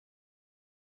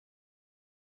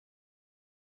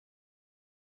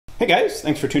Hey guys,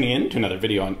 thanks for tuning in to another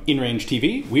video on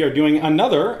InRangeTV. We are doing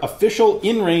another official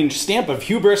InRange Stamp of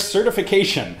Hubris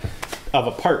certification of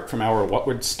a part from our What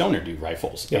Would Stoner Do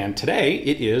rifles. Yep. And today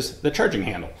it is the charging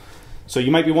handle. So you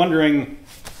might be wondering,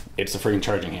 it's the freaking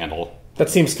charging handle.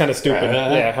 That seems kind of stupid.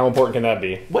 Yeah, how important can that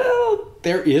be? Well,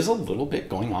 there is a little bit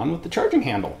going on with the charging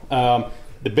handle.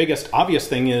 The biggest obvious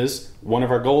thing is one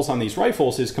of our goals on these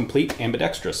rifles is complete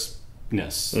ambidextrousness.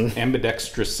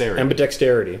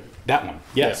 Ambidexterity. That one,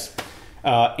 yes.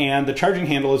 Yeah. And the charging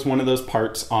handle is one of those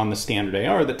parts on the standard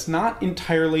AR that's not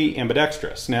entirely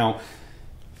ambidextrous. Now,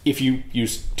 if you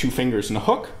use two fingers and a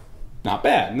hook, not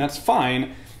bad, and that's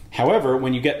fine. However,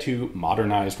 when you get to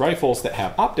modernized rifles that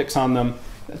have optics on them,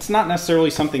 that's not necessarily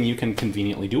something you can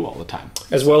conveniently do all the time.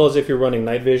 As well as if you're running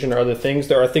night vision or other things,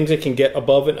 there are things that can get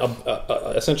above and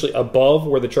essentially above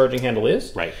where the charging handle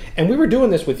is. Right. And we were doing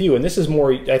this with you, and this is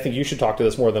more, I think you should talk to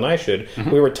this more than I should.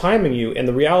 We were timing you, and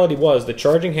the reality was the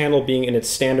charging handle being in its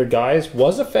standard guise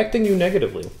was affecting you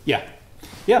negatively. Yeah.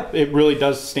 Yeah, it really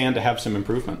does stand to have some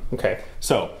improvement. Okay.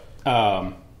 So,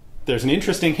 there's an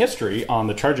interesting history on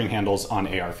the charging handles on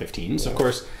AR-15s. Of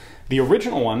course, the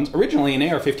original ones, originally an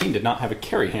AR-15 did not have a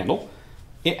carry handle.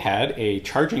 It had a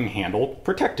charging handle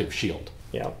protective shield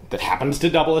that happens to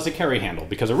double as a carry handle,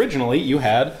 because originally you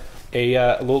had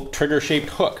a little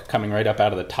trigger-shaped hook coming right up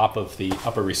out of the top of the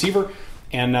upper receiver,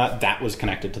 and that was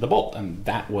connected to the bolt, and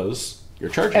that was your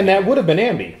charging handle. That would have been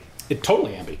ambi. It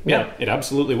totally ambi. Yeah, it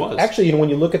absolutely was. Actually, you know, when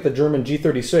you look at the German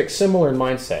G36, similar in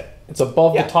mindset. It's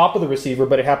above the top of the receiver,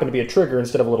 but it happened to be a trigger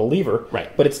instead of a little lever.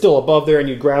 Right. But it's still above there, and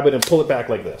you grab it and pull it back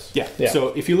like this. Yeah. So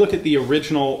if you look at the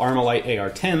original Armalite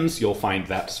AR-10s, you'll find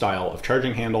that style of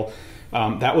charging handle.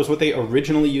 That was what they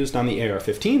originally used on the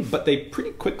AR-15, but they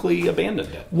pretty quickly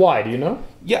abandoned it. Why? Do you know?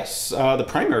 Yes. The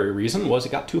primary reason was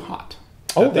it got too hot.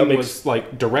 Oh, that thing was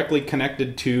like directly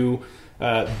connected to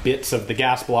bits of the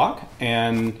gas block,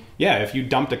 and yeah, if you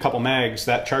dumped a couple mags,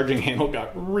 that charging handle got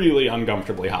really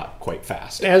uncomfortably hot quite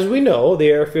fast. As we know,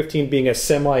 the AR-15 being a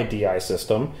semi-DI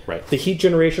system, the heat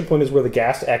generation point is where the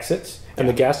gas exits, and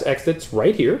the gas exits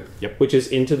right here, which is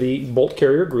into the bolt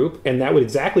carrier group, and that would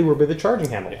exactly would be the charging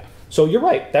handle. So you're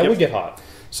right, that would get hot.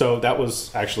 So that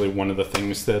was actually one of the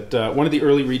things that, one of the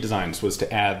early redesigns was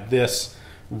to add this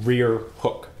rear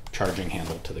hook charging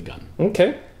handle to the gun.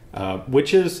 Okay.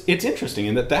 Which is, it's interesting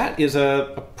in that that is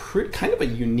kind of a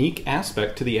unique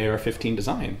aspect to the AR-15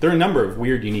 design. There are a number of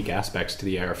weird, unique aspects to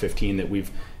the AR-15 that we've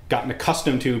gotten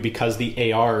accustomed to because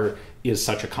the AR is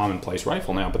such a commonplace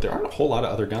rifle now, but there aren't a whole lot of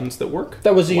other guns that work.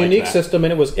 That was a unique system,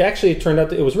 and it was actually, it turned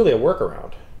out that it was really a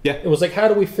workaround. Yeah. It was like, how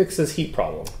do we fix this heat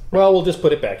problem? Well, we'll just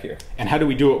put it back here. And how do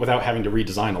we do it without having to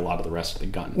redesign a lot of the rest of the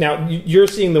gun? Now, you're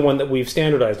seeing the one that we've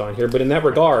standardized on here, but in that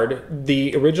regard,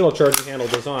 the original charging handle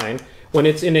design, when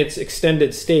it's in its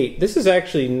extended state, this is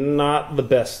actually not the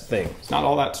best thing. It's not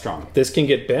all that strong. This can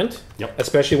get bent,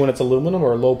 especially when it's aluminum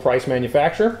or a low-price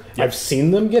manufacturer. I've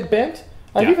seen them get bent.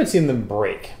 I've even seen them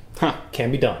break. Can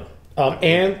be done.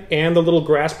 And the little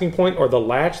grasping point or the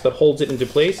latch that holds it into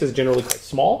place is generally quite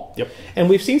small. And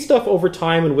we've seen stuff over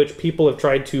time in which people have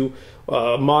tried to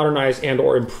modernize and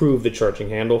or improve the charging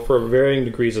handle for varying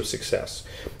degrees of success.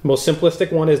 The most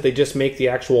simplistic one is they just make the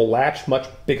actual latch much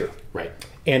bigger. Right.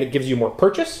 And it gives you more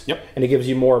purchase. And it gives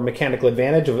you more mechanical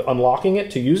advantage of unlocking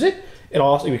it to use it. And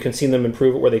also, you can see them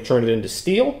improve it where they turn it into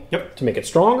steel to make it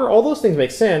stronger. All those things make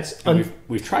sense. And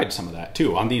we've tried some of that,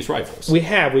 too, on these rifles. We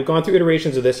have. We've gone through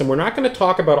iterations of this, and we're not going to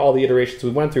talk about all the iterations we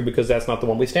went through because that's not the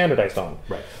one we standardized on.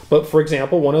 Right. But, for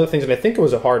example, one of the things, and I think it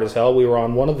was hard as hell, we were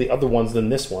on one of the other ones than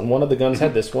this one. One of the guns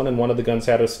had this one, and one of the guns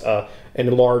had an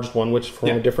enlarged one, which from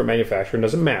a different manufacturer. It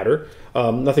doesn't matter.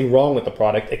 Nothing wrong with the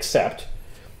product, except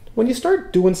when you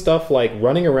start doing stuff like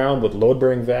running around with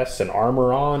load-bearing vests and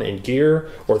armor on and gear,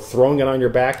 or throwing it on your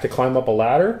back to climb up a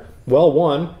ladder, well,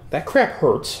 one, that crap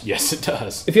hurts. Yes, it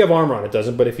does. If you have armor on, it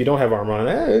doesn't, but if you don't have armor on,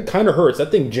 it kind of hurts.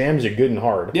 That thing jams you good and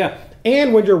hard. Yeah.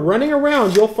 And when you're running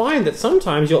around, you'll find that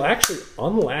sometimes you'll actually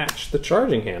unlatch the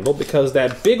charging handle because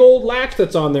that big old latch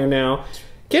that's on there now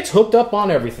gets hooked up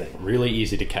on everything. Really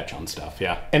easy to catch on stuff,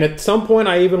 And at some point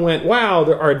I even went, wow,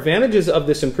 there are advantages of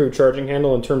this improved charging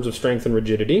handle in terms of strength and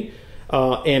rigidity,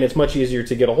 and it's much easier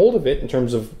to get a hold of it in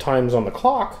terms of times on the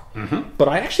clock. But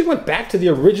I actually went back to the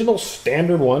original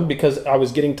standard one because I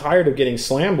was getting tired of getting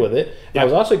slammed with it. I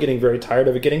was also getting very tired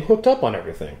of it getting hooked up on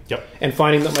everything. And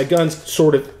finding that my gun's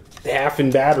sort of half in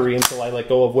battery until I let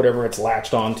go of whatever it's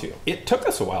latched onto. It took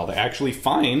us a while to actually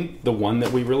find the one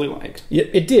that we really liked.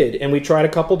 It did, and we tried a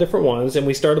couple different ones, and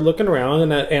we started looking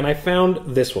around, and I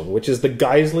found this one, which is the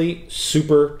Geissele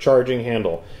Super Charging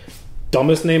Handle.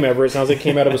 Dumbest name ever. It sounds like it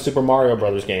came out of a Super Mario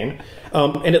Brothers game.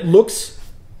 And it looks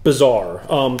bizarre.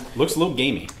 Looks a little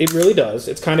gamey. It really does.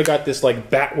 It's kind of got this like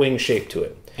bat wing shape to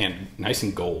it. And nice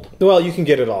and gold. Well, you can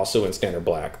get it also in standard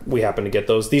black. We happen to get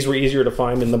those. These were easier to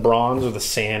find in the bronze or the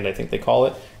sand, I think they call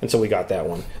it. And so we got that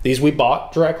one. These we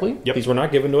bought directly. Yep. These were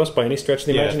not given to us by any stretch of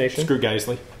the imagination. Screw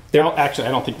Geissele. Actually,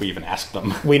 I don't think we even asked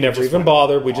them. We never even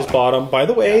bothered. We just bought them. By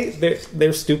the way,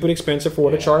 they're stupid expensive for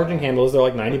what a charging handle is. They're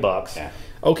like $90. Yeah.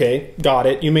 Okay, got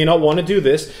it. You may not want to do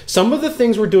this. Some of the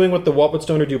things we're doing with the What Would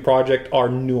Stoner Do project are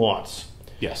nuance.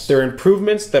 Yes. They're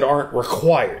improvements that aren't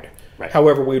required. Right.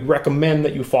 However, we'd recommend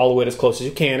that you follow it as close as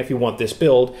you can if you want this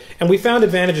build. And we found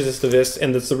advantages to this,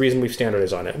 and that's the reason we've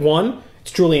standardized on it. One, it's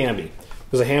truly ambi.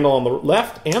 There's a handle on the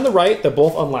left and the right that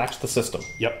both unlatch the system.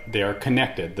 Yep, they are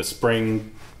connected. The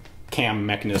spring cam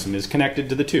mechanism is connected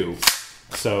to the two.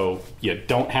 So you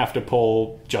don't have to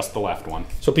pull just the left one.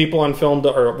 So people on film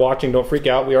or watching, don't freak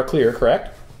out. We are clear,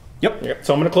 correct? Yep.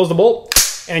 So I'm going to close the bolt,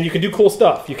 and you can do cool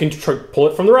stuff. You can pull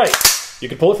it from the right. You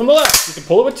can pull it from the left. You can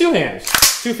pull it with 2 hands,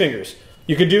 2 fingers.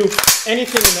 You could do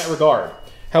anything in that regard.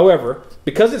 However,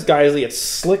 because it's Geissele, it's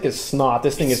slick as snot.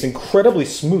 This thing is incredibly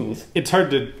smooth. It's hard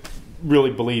to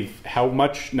really believe how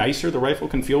much nicer the rifle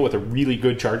can feel with a really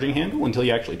good charging handle until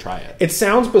you actually try it. It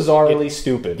sounds bizarrely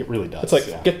stupid. It really does. It's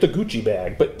like, get the Gucci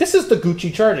bag. But this is the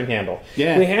Gucci charging handle.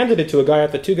 Yeah. We handed it to a guy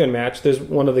at the 2-gun match. There's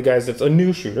one of the guys that's a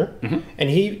new shooter.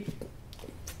 And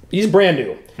he's brand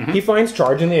new. He finds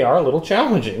charging the AR a little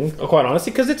challenging, quite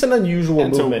honestly, because it's an unusual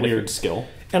movement. It's a weird skill.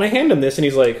 And I hand him this, and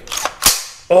he's like,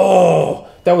 oh,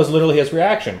 that was literally his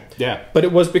reaction. Yeah. But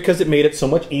it was because it made it so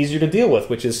much easier to deal with,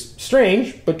 which is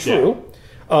strange, but true.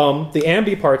 Yeah. The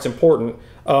ambi part's important.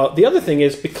 The other thing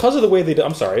is, because of the way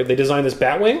they designed this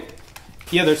bat wing.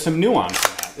 Yeah, there's some nuance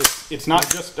to that. It's not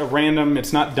just a random,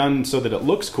 it's not done so that it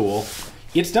looks cool.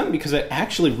 It's done because it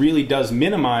actually really does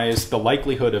minimize the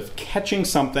likelihood of catching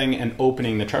something and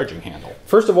opening the charging handle.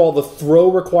 First of all, the throw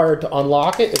required to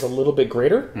unlock it is a little bit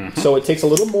greater. So it takes a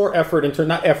little more effort,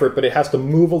 not effort, but it has to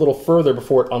move a little further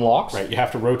before it unlocks. Right, you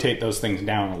have to rotate those things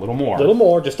down a little more. A little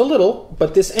more, just a little.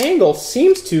 But this angle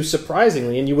seems to,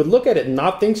 surprisingly, and you would look at it and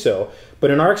not think so, but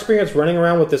in our experience running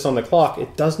around with this on the clock,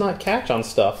 it does not catch on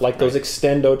stuff like those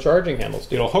extendo charging handles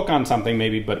do. It'll hook on something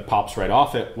maybe, but it pops right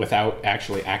off it without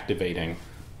actually activating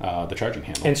the charging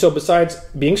handle. And so besides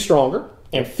being stronger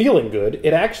and feeling good,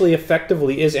 it actually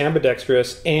effectively is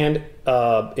ambidextrous, and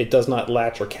it does not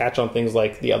latch or catch on things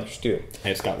like the others do.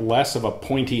 And it's got less of a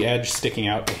pointy edge sticking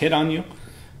out to hit on you.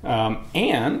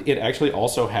 And it actually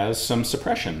also has some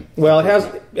suppression. Well,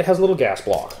 it has a little gas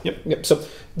block. Yep. So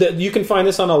you can find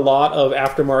this on a lot of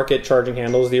aftermarket charging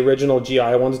handles. The original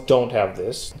GI ones don't have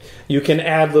this. You can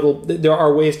add there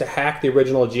are ways to hack the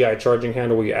original GI charging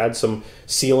handle where you add some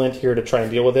sealant here to try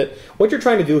and deal with it. What you're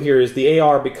trying to do here is the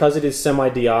AR, because it is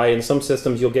semi-DI, in some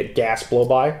systems you'll get gas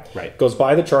blow-by. Right. It goes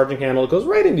by the charging handle. It goes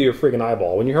right into your friggin'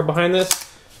 eyeball. When you're behind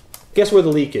this, guess where the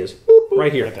leak is? Boop, boop,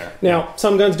 right here. Right there. Now,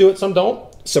 some guns do it, some don't.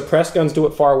 Suppressed guns do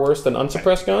it far worse than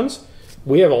unsuppressed guns.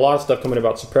 We have a lot of stuff coming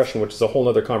about suppression, which is a whole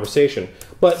other conversation.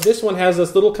 But this one has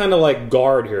this little kind of like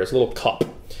guard here. It's a little cup.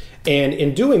 And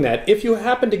in doing that, if you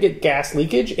happen to get gas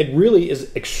leakage, it really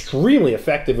is extremely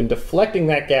effective in deflecting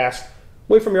that gas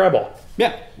away from your eyeball.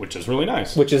 Yeah, which is really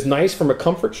nice. Which is nice from a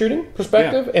comfort shooting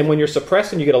perspective. Yeah. And when you're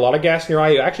suppressed and you get a lot of gas in your eye,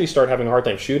 you actually start having a hard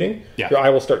time shooting. Yeah. Your eye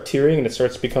will start tearing, and it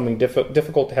starts becoming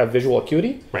difficult to have visual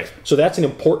acuity. Right. So that's an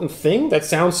important thing. That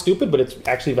sounds stupid, but it's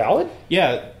actually valid.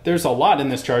 Yeah, there's a lot in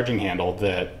this charging handle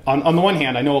that, on the one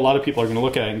hand, I know a lot of people are going to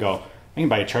look at it and go, I can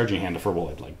buy a charging handle for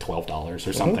like $12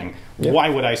 or something. Yeah. Why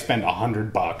would I spend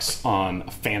 $100 on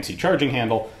a fancy charging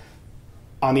handle?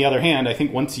 On the other hand, I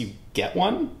think once you get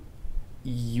one,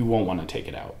 you won't want to take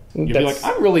it out. You'll be like,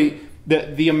 I'm really,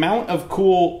 the amount of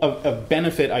of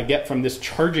benefit I get from this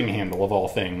charging handle of all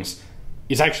things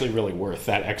is actually really worth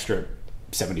that extra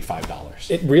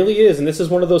 $75. It really is, and this is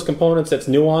one of those components that's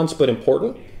nuanced but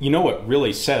important. You know what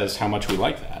really says how much we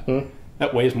like that?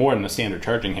 That weighs more than the standard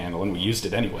charging handle, and we used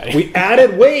it anyway. We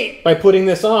added weight by putting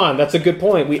this on. That's a good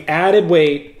point. We added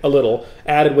weight a little,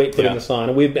 putting this on.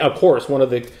 And we, of course, one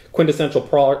of the quintessential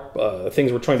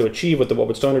things we're trying to achieve with the What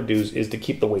Would Stoner Do is to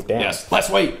keep the weight down. Yes, less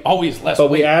weight, always less weight.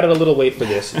 But we added a little weight for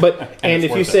this. But and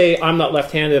if you say, I'm not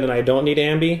left-handed and I don't need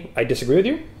ambi, I disagree with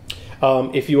you.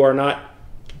 If you are not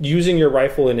using your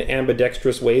rifle in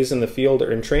ambidextrous ways in the field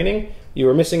or in training, you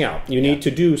are missing out. You need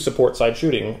to do support side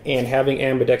shooting, and having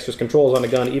ambidextrous controls on a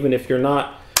gun, even if you're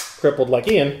not crippled like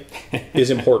Ian,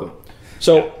 is important.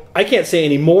 So I can't say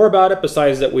any more about it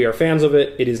besides that we are fans of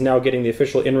it. It is now getting the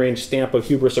official InRange stamp of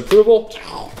hubris approval,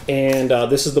 and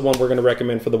this is the one we're going to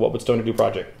recommend for the What Would Stoner Do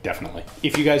project. Definitely.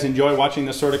 If you guys enjoy watching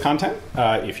this sort of content,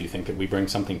 if you think that we bring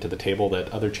something to the table that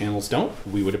other channels don't,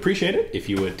 we would appreciate it if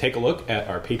you would take a look at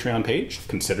our Patreon page.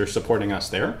 Consider supporting us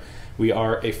there. We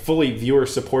are a fully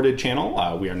viewer-supported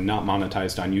channel. We are not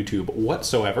monetized on YouTube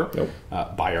whatsoever.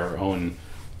 Nope. By our own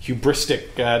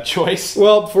hubristic choice.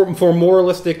 Well, for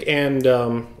moralistic and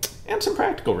some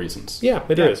practical reasons. Yeah,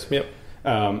 it is. Yep.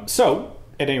 So,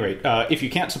 at any rate, if you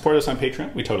can't support us on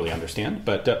Patreon, we totally understand.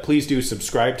 But please do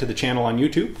subscribe to the channel on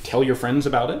YouTube. Tell your friends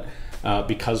about it.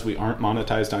 Because we aren't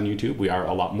monetized on YouTube, we are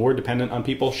a lot more dependent on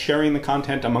people sharing the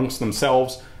content amongst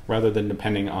themselves rather than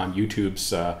depending on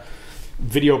YouTube's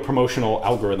video promotional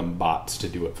algorithm bots to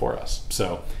do it for us.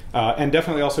 So, and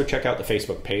definitely also check out the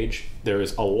Facebook page. There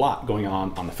is a lot going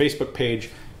on the Facebook page.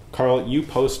 Carl, you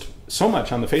post so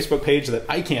much on the Facebook page that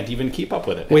I can't even keep up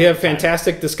with it. We have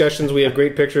fantastic discussions. We have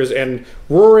great pictures and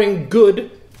roaring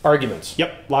good arguments.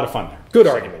 Yep, a lot of fun there. Good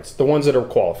arguments. The ones that are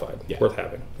qualified. Yeah. Worth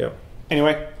having. Yep.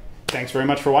 Anyway, thanks very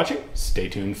much for watching. Stay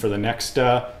tuned for the next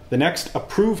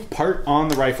approved part on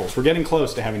the rifles. We're getting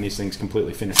close to having these things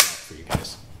completely finished up for you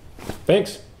guys.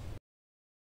 Thanks.